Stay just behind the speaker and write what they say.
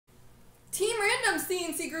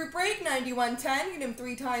C&C group break, 9110. Get them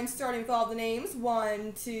 3 times, starting with all the names.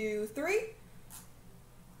 1, 2, 3.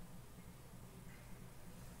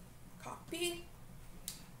 Copy.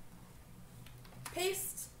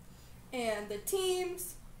 Paste. And the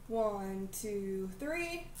teams. 1, 2,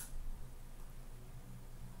 3.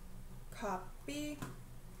 Copy.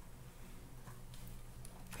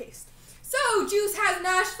 Paste. So, Juice has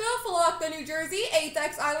Nashville, Falaka, New Jersey, 8th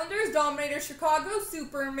X Islanders, Dominator Chicago,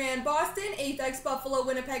 Superman Boston, 8th X Buffalo,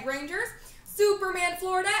 Winnipeg Rangers, Superman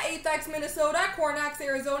Florida, 8th X Minnesota, Cornax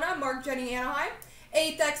Arizona, Mark Jenny Anaheim,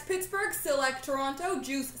 8th X Pittsburgh, Select Toronto,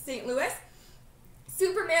 Juice St. Louis,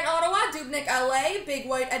 Superman Ottawa, Dubnik LA, Big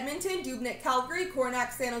White Edmonton, Dubnik Calgary,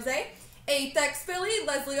 Cornax San Jose, 8th X Philly,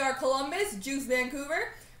 Leslie R. Columbus, Juice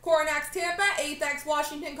Vancouver, Cornax Tampa, 8th X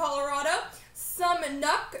Washington, Colorado,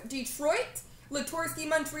 Sumnuck Detroit, Latorsky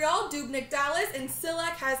Montreal, Dubnik Dallas, and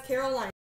Silek has Carolina.